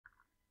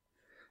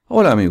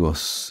Hola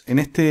amigos, en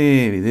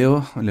este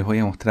video les voy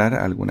a mostrar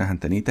algunas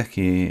antenitas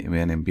que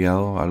me han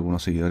enviado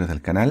algunos seguidores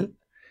del canal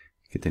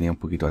que tenía un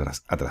poquito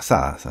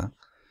atrasadas, ¿ah?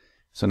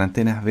 Son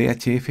antenas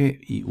VHF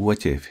y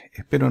UHF.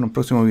 Espero en un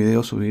próximo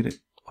video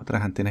subir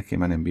otras antenas que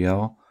me han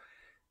enviado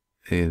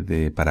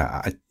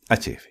para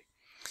HF.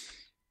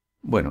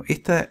 Bueno,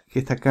 esta que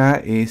está acá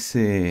es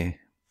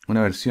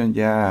una versión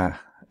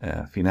ya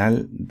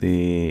final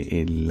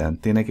de la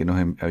antena que nos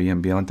había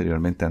enviado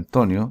anteriormente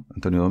Antonio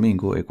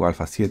Domingo, Eco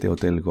Alfa 7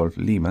 Hotel Golf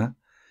Lima,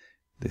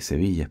 de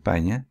Sevilla,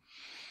 España,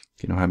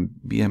 que nos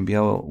había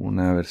enviado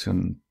una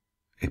versión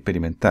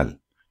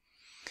experimental.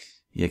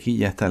 Y aquí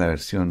ya está la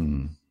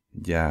versión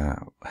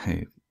ya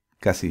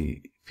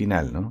casi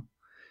final, ¿no?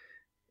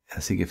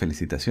 Así que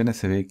felicitaciones,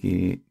 se ve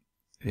que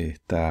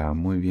está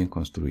muy bien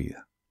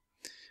construida.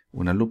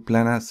 Una loop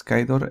plana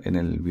Skydoor en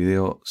el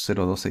video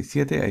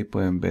 0267, ahí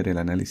pueden ver el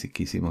análisis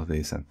que hicimos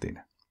de esa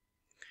antena.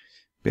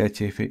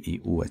 VHF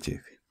y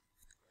UHF.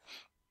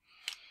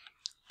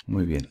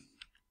 Muy bien.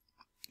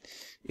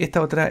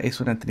 Esta otra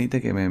es una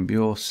antenita que me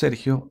envió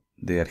Sergio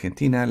de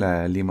Argentina,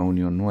 la Lima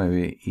Unión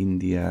 9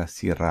 India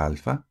Sierra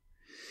Alfa.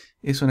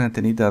 Es una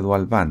antenita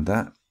dual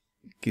banda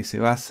que se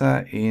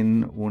basa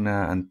en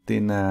una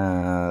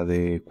antena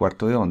de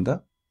cuarto de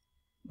onda,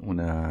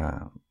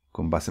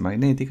 con base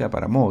magnética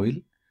para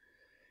móvil,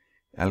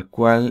 al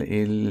cual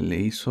él le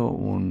hizo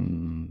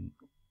un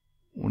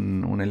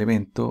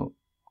elemento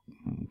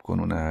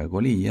con una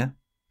golilla,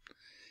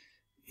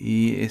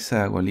 y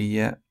esa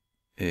golilla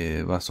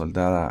va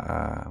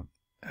soldada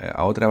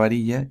a otra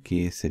varilla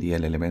que sería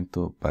el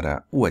elemento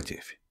para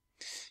UHF.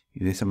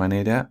 Y de esa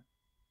manera,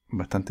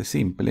 bastante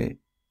simple,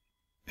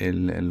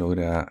 él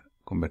logra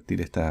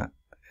convertir esta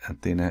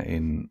antena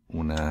en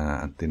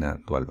una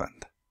antena dual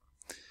banda.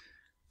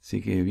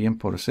 Así que bien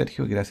por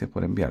Sergio, gracias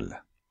por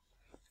enviarla.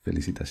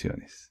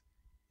 Felicitaciones.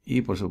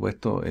 Y por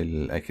supuesto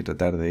hay que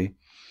tratar de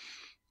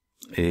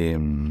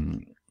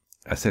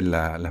hacer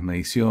las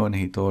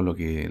mediciones y todo lo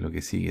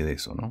que sigue de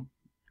eso, ¿no?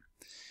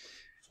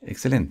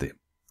 Excelente.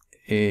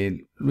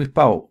 Luis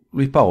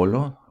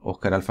Paolo,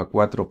 Oscar Alfa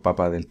 4,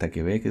 Papa Delta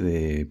Quebec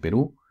de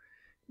Perú,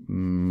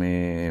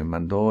 me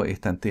mandó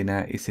esta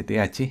antena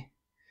STH,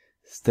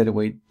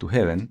 Stairway to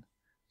Heaven,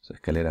 o sea,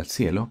 escalera al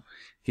cielo,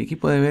 que aquí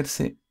puede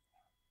verse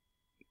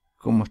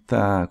cómo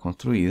está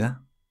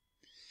construida.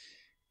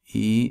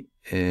 Y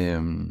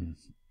se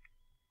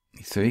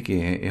ve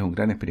que es un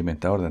gran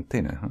experimentador de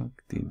antenas, ¿no?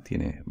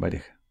 Tiene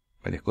varias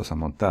cosas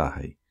montadas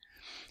ahí.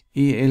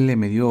 Y él le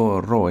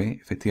midió ROE,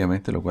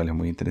 efectivamente, lo cual es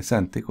muy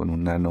interesante, con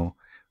un nano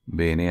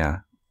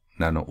VNA,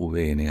 nano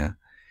VNA.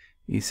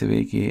 Y se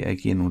ve que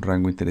aquí en un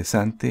rango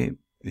interesante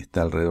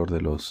está alrededor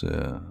de los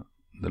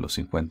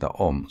 50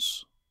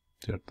 ohms,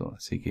 ¿cierto?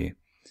 Así que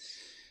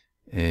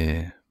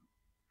se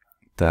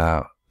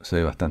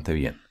ve bastante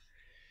bien.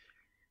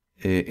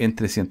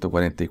 Entre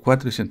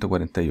 144 y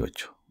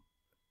 148.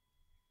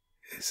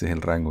 Ese es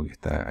el rango que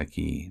está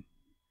aquí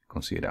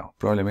considerado.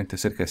 Probablemente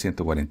cerca de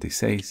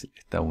 146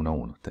 está 1 a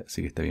 1,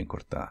 así que está bien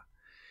cortada.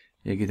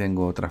 Y aquí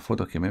tengo otras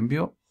fotos que me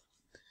envió.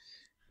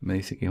 Me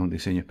dice que es un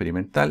diseño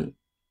experimental.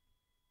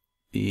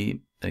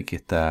 Y aquí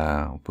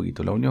está un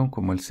poquito la unión,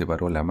 como él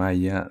separó la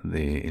malla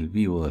del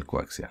vivo del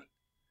coaxial.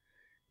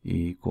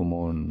 Y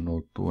como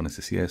no tuvo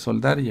necesidad de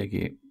soldar, ya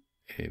que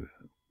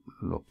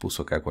los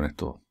puso acá con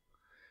estos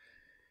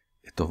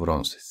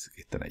bronces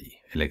que están allí,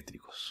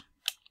 eléctricos.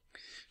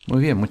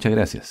 Muy bien, muchas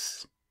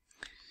gracias.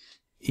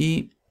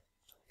 Y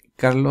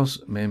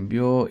Carlos me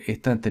envió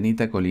esta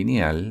antenita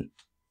colineal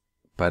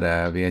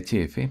para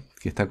VHF,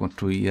 que está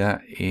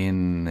construida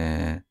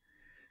en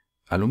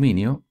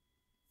aluminio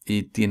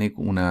y tiene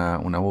una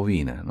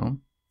bobina,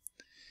 ¿no?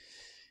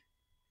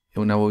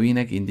 Una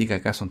bobina que indica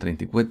acá son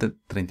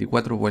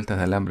 34 vueltas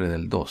de alambre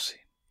del 12.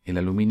 El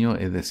aluminio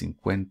es de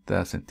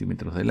 50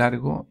 centímetros de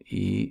largo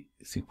y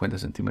 50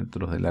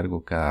 centímetros de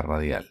largo cada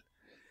radial.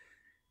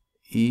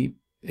 Y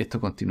esto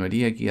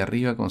continuaría aquí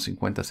arriba con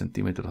 50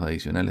 centímetros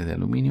adicionales de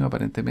aluminio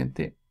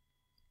aparentemente.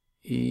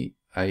 Y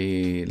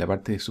la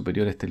parte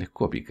superior es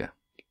telescópica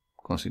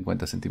con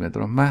 50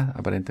 centímetros más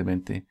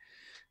aparentemente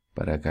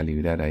para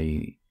calibrar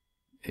ahí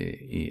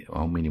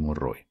a un mínimo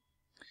ROE.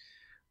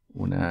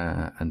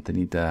 Una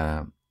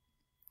antenita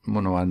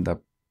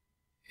monobanda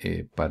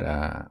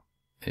para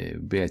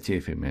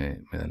VHF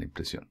me da la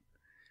impresión.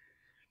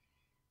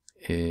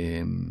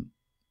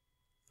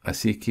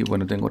 Así es que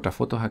bueno, tengo otras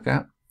fotos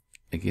acá.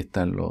 Aquí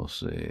están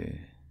los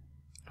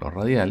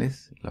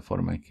radiales, la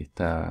forma en que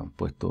está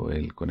puesto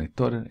el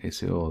conector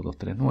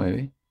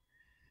SO239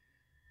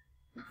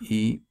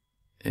 y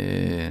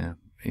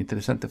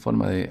interesante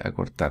forma de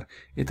acortar.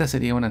 Esta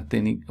sería una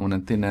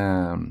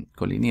antena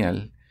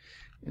colineal,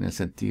 en el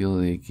sentido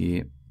de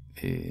que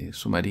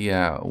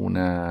sumaría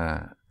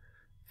una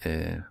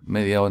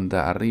media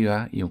onda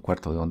arriba y un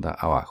cuarto de onda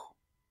abajo.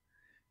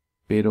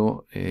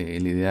 Pero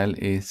el ideal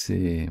es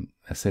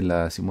hacer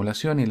la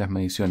simulación y las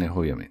mediciones,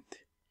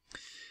 obviamente.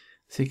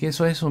 Así que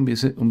eso es un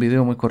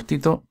video muy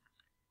cortito.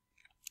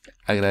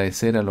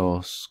 Agradecer a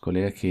los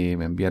colegas que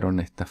me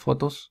enviaron estas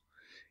fotos.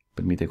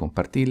 Permite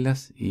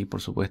compartirlas y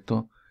por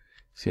supuesto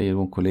Si hay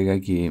algún colega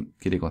que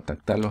quiere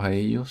contactarlos a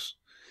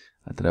ellos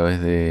a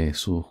través de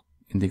sus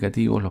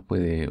indicativos, los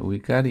puede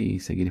ubicar y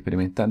seguir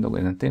experimentando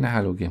con antenas,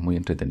 algo que es muy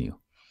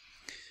entretenido.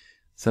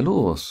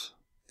 Saludos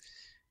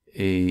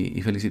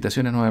y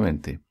felicitaciones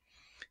nuevamente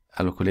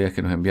a los colegas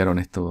que nos enviaron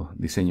estos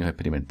diseños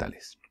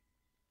experimentales.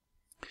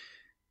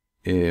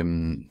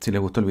 Si les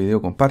gustó el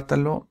video,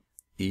 compártanlo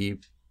y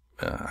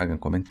hagan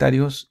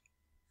comentarios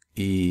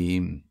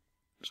y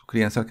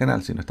suscríbanse al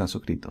canal si no están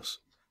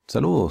suscritos.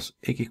 Saludos,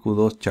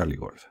 XQ2 Charlie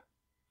Golf.